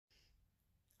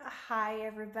Hi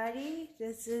everybody,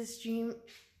 this is Dream.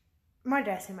 Why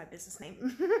did I say my business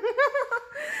name?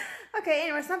 Okay,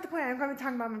 anyway, it's not the point. I'm going to be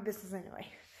talking about my business anyway.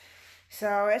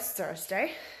 So it's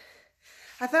Thursday.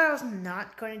 I thought I was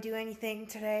not going to do anything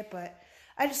today, but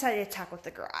I decided to tackle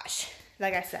the garage,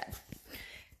 like I said.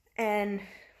 And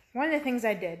one of the things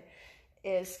I did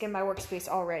is get my workspace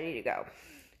all ready to go.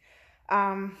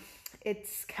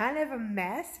 It's kind of a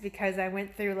mess because I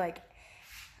went through like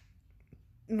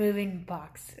moving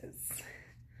boxes.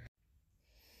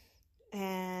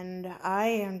 And I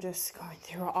am just going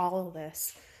through all of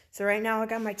this. So right now I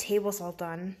got my tables all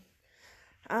done.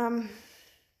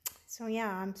 So yeah,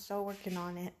 I'm still working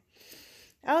on it.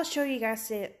 I'll show you guys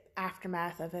the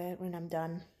aftermath of it when I'm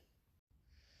done.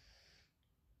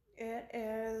 It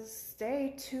is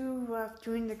day 2 of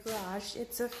doing the garage.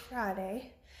 It's a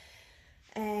Friday.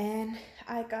 And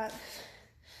I'm out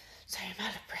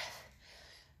of breath.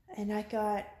 And I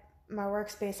got my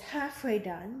workspace halfway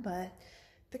done, but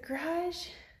the garage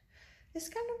is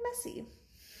kind of messy.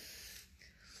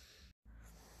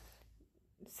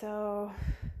 So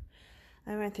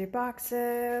I went through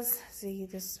boxes. See,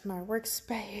 this is my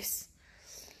workspace.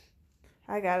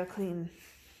 I gotta clean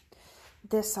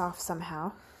this off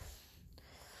somehow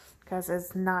because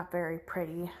it's not very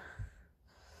pretty.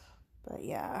 But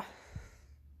yeah,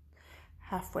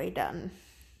 halfway done.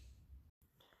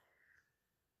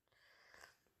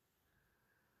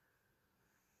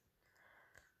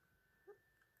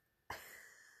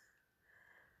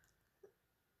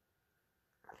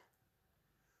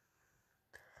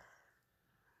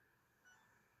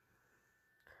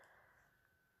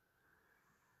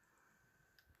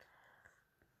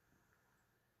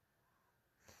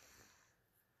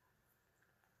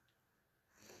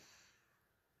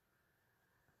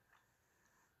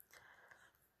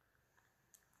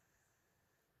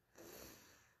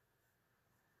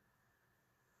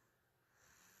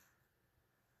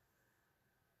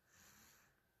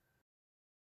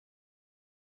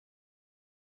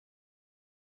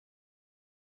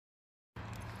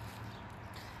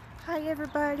 Hi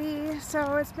everybody.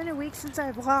 So it's been a week since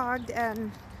I vlogged,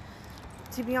 and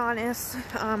to be honest,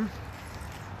 I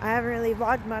haven't really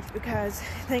vlogged much because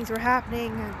things were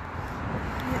happening and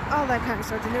all that kind of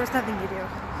stuff, and there was nothing to do.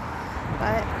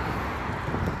 But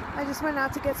I just went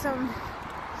out to get some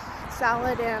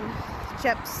salad and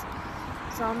chips,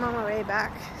 so I'm on my way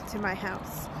back to my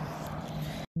house.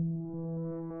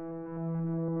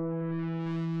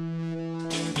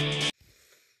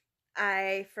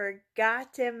 I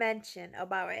forgot to mention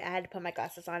about it. I had to put my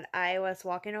glasses on. I was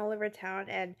walking all over town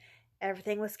and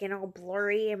everything was getting all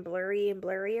blurry and blurry and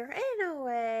blurrier.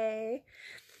 Anyway,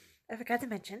 I forgot to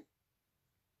mention.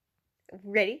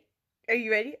 Ready? Are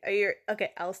you ready?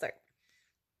 Okay, I'll start.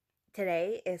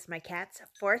 Today is my cat's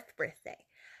 4th birthday.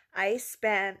 I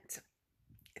spent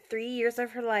 3 years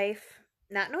of her life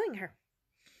not knowing her.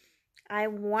 I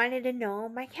wanted to know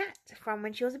my cat from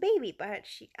when she was a baby, but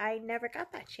I never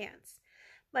got that chance.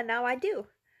 But now I do.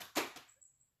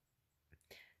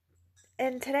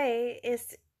 And today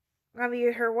is going to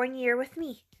be her 1 year with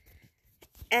me.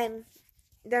 And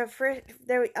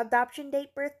the adoption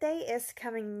date birthday is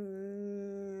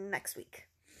coming next week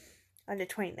on the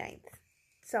 29th.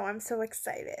 So I'm so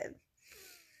excited.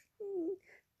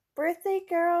 Birthday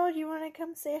girl, you want to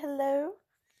come say hello?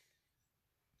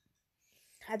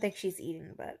 I think she's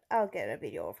eating, but I'll get a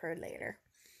video of her later.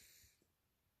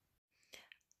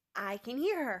 I can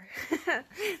hear her.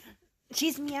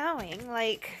 She's meowing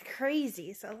like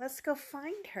crazy, so let's go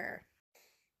find her.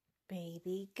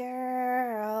 Baby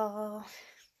girl.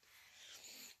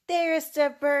 There's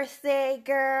the birthday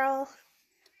girl.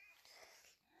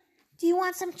 Do you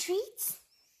want some treats?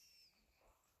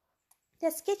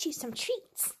 Let's get you some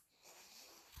treats.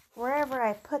 Wherever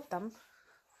I put them.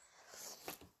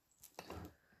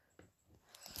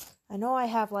 I know I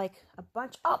have like a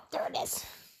bunch. Oh, there it is.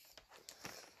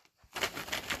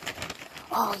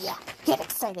 Oh yeah, get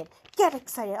excited. Get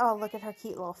excited. Oh, look at her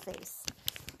cute little face.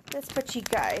 Let's put you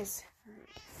guys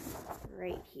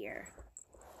right here.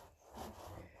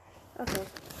 Okay.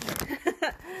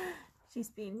 She's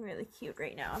being really cute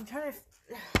right now. I'm trying to...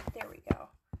 There we go.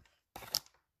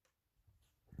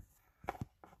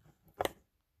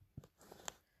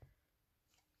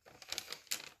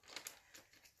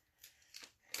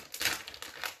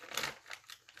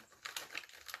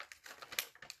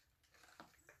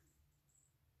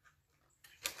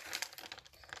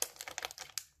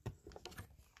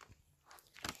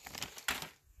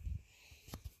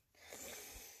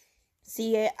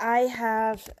 See,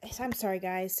 I'm sorry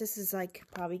guys, this is like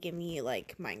probably giving me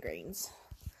like migraines.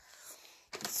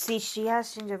 See, she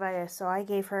has gingivitis, so I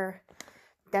gave her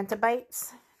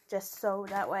Dentabites just so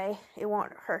that way it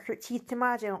won't hurt her teeth too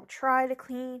much. It won't try to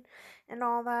clean and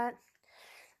all that.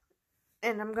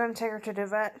 And I'm going to take her to the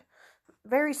vet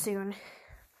very soon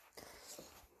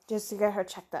just to get her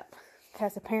checked up.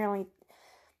 Because apparently,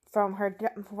 from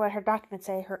what her documents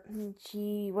say,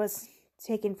 she was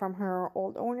taken from her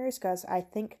old owners. Because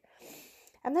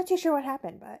I'm not too sure what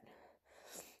happened, but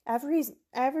I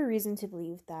have a reason to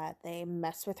believe that they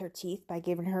messed with her teeth by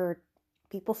giving her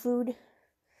people food.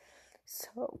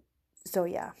 So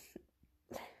yeah.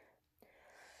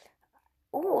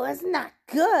 Oh, it's not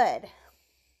good.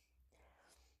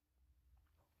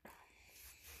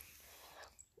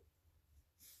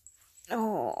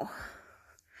 Oh.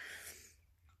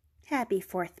 Happy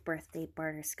 4th birthday,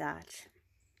 Butterscotch.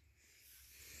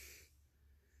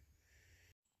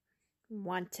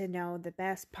 Want to know the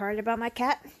best part about my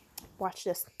cat? Watch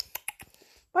this.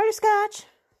 Butterscotch!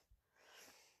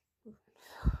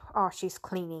 Oh, she's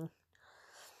cleaning.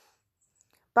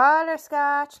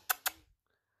 Butterscotch!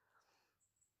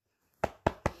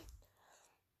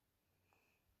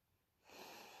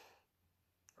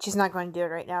 She's not going to do it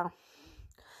right now.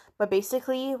 But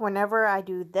basically, whenever I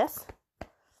do this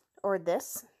or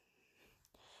this,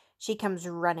 she comes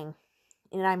running.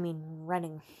 And I mean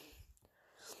running.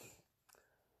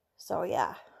 So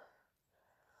yeah.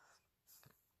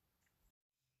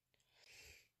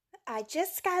 I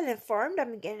just got informed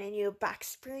I'm getting a new box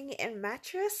spring and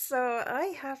mattress, so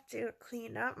I have to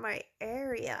clean up my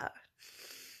area.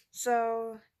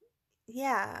 So,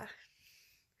 yeah.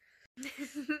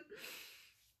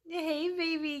 Hey,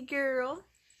 baby girl.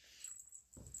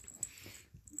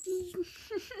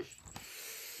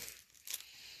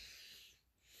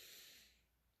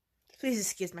 Please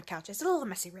excuse my couch. It's a little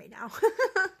messy right now.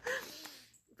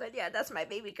 But yeah, that's my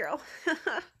baby girl.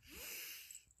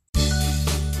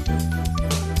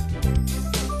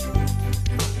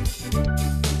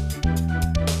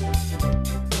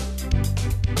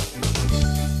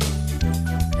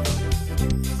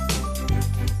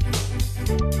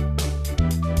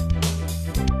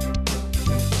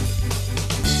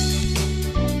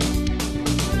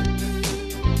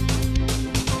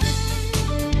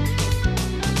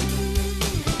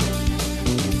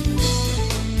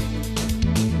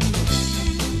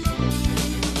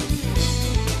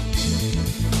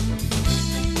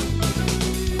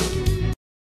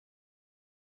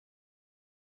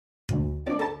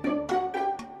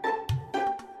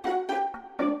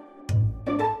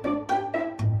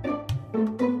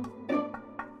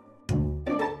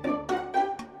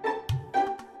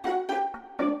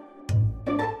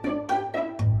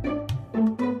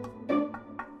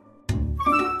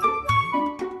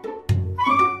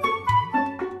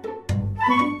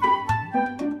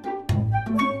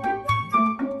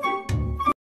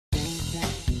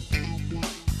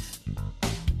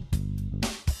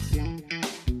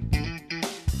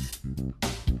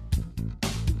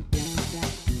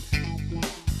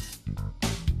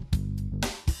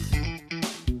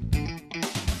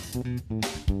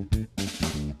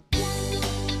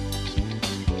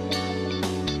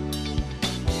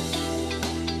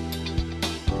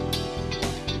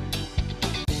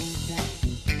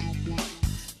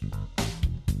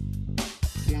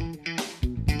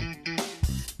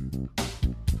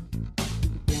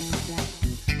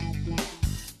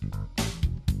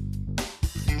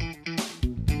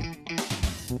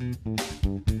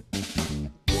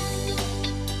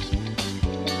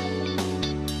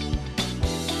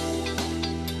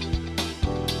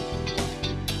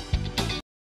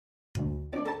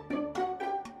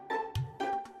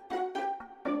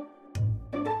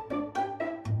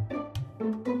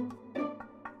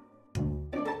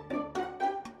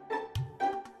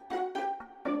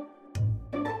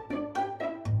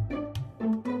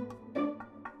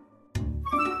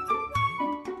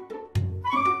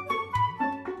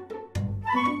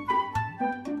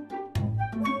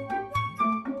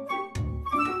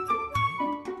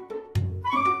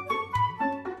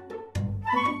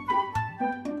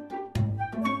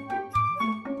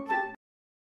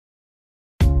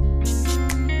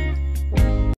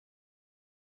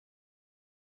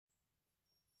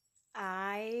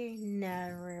 I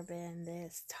never been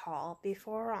this tall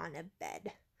before on a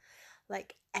bed.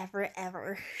 Like,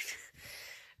 ever.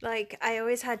 Like, I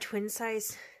always had twin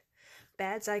size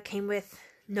beds. I came with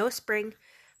no spring,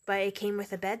 but it came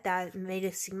with a bed that made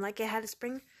it seem like it had a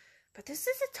spring. But this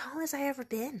is the tallest I ever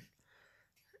been.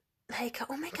 Like,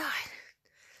 oh my god.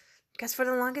 Because for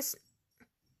the longest...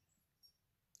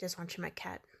 Just watching my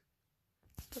cat.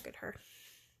 Look at her.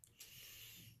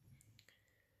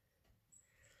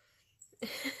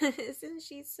 Isn't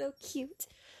she so cute?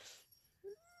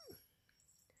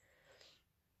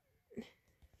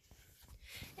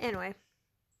 Anyway,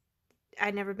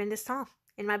 I've never been this tall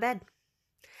in my bed.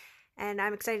 And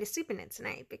I'm excited to sleep in it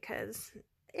tonight because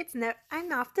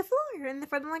I'm off the floor. And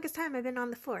for the longest time, I've been on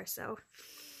the floor. So,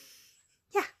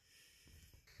 yeah.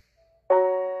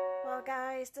 Well,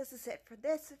 guys, this is it for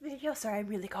this video. Sorry, I'm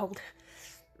really cold.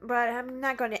 But I'm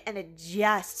not going to end it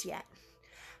just yet.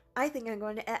 I think I'm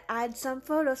going to add some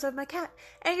photos of my cat.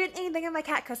 And anything of my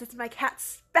cat because it's my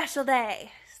cat's special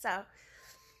day. So,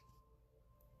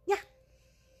 yeah.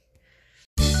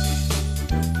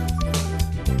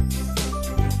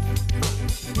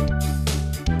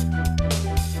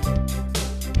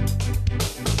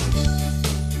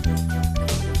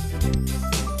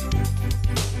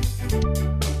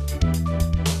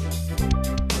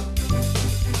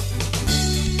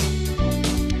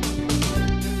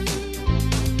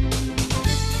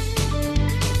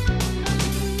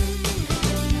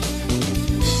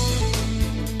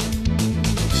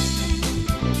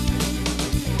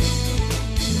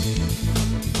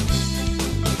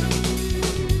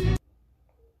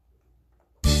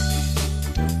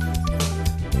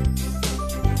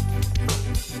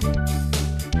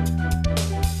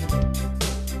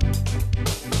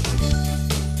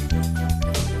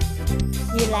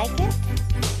 You like it?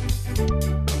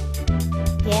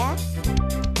 Yeah?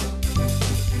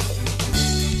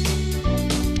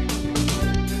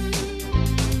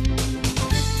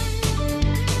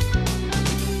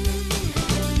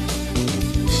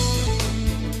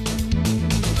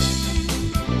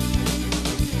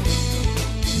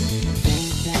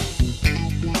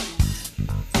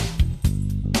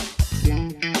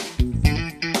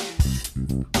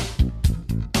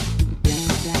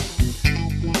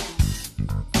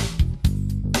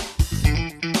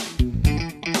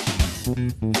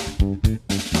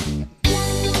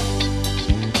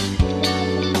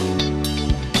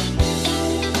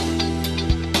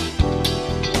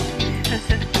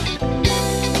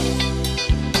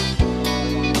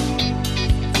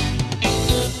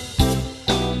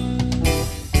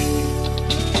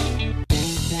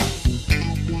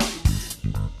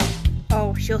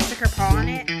 Oh, she'll stick her paw on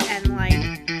it and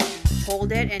like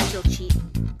hold it and she'll cheat.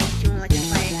 She won't let you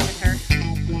play with her.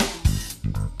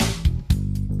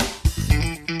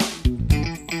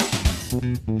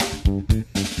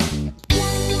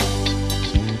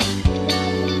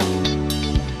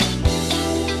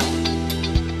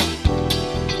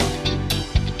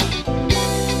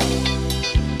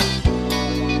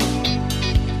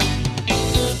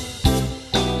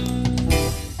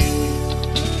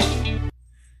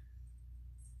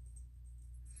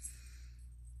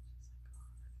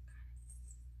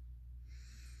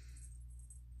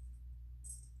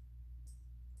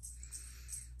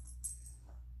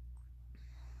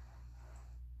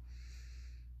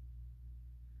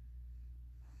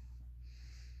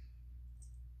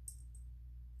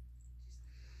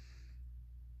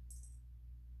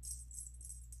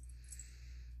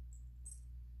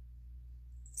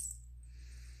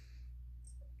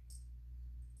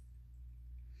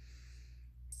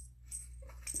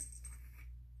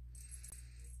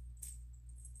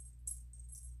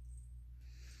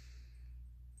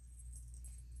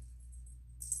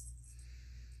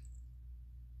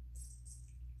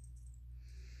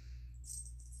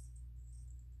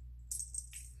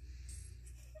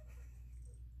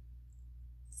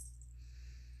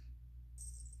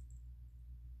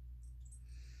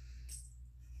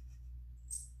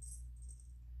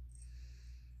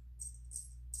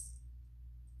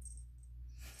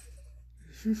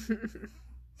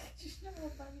 She's never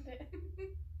opened it.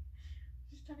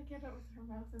 She's trying to get it with her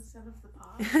mouth instead of the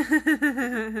paw.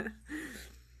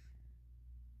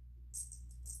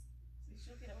 So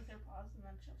she'll get it with her paws and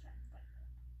then she'll try and bite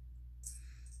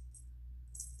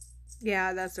it.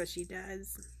 Yeah, that's what she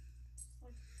does.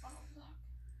 Like, oh look,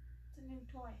 it's a new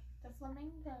toy, the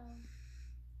flamingo.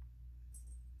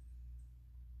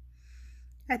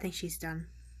 I think she's done.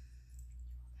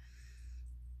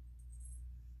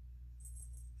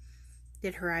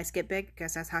 Did her eyes get big?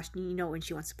 Because that's how you know when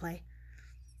she wants to play.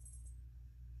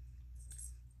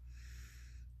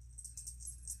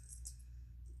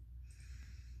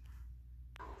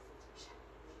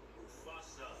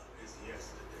 Mufasa is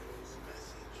yesterday's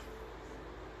message.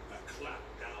 A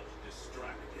clapped out,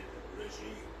 distracted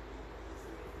regime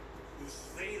whose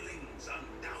failings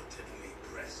undoubtedly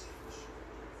presage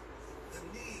the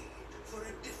need for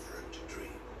a different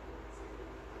dream.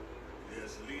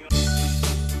 There's Leon.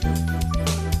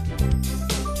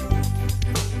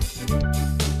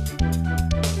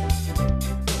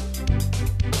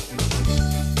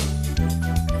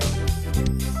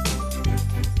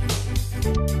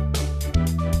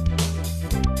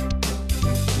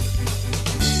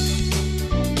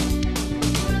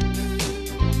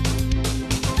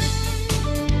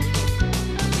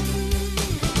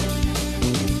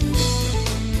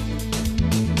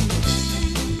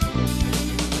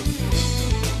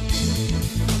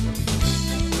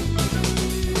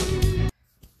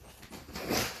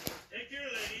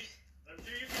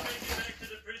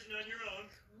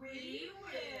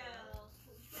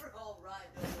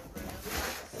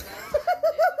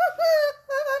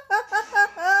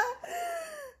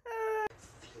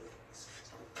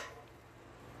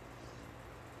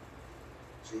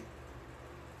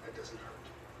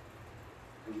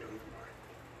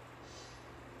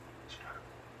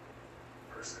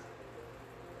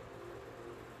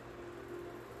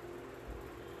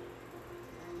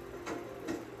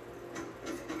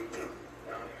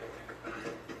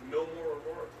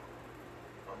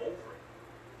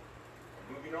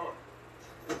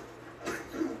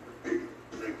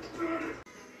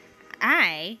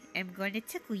 I am going to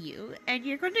tickle you, and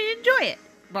you're going to enjoy it.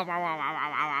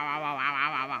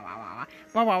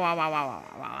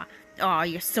 Oh,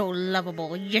 you're so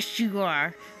lovable. Yes, you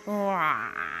are. Yeah.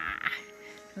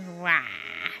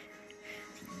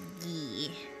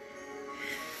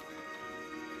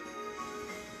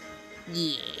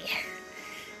 Yeah.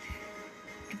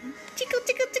 Tickle,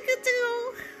 tickle, tickle,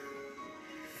 tickle.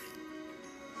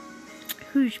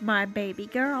 Who's my baby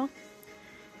girl?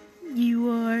 You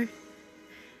are.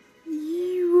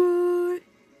 You are.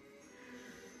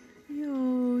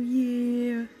 Oh,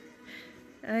 yeah.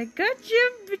 I got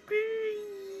you.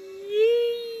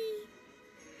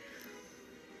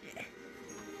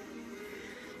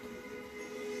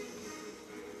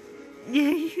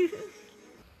 Yeah.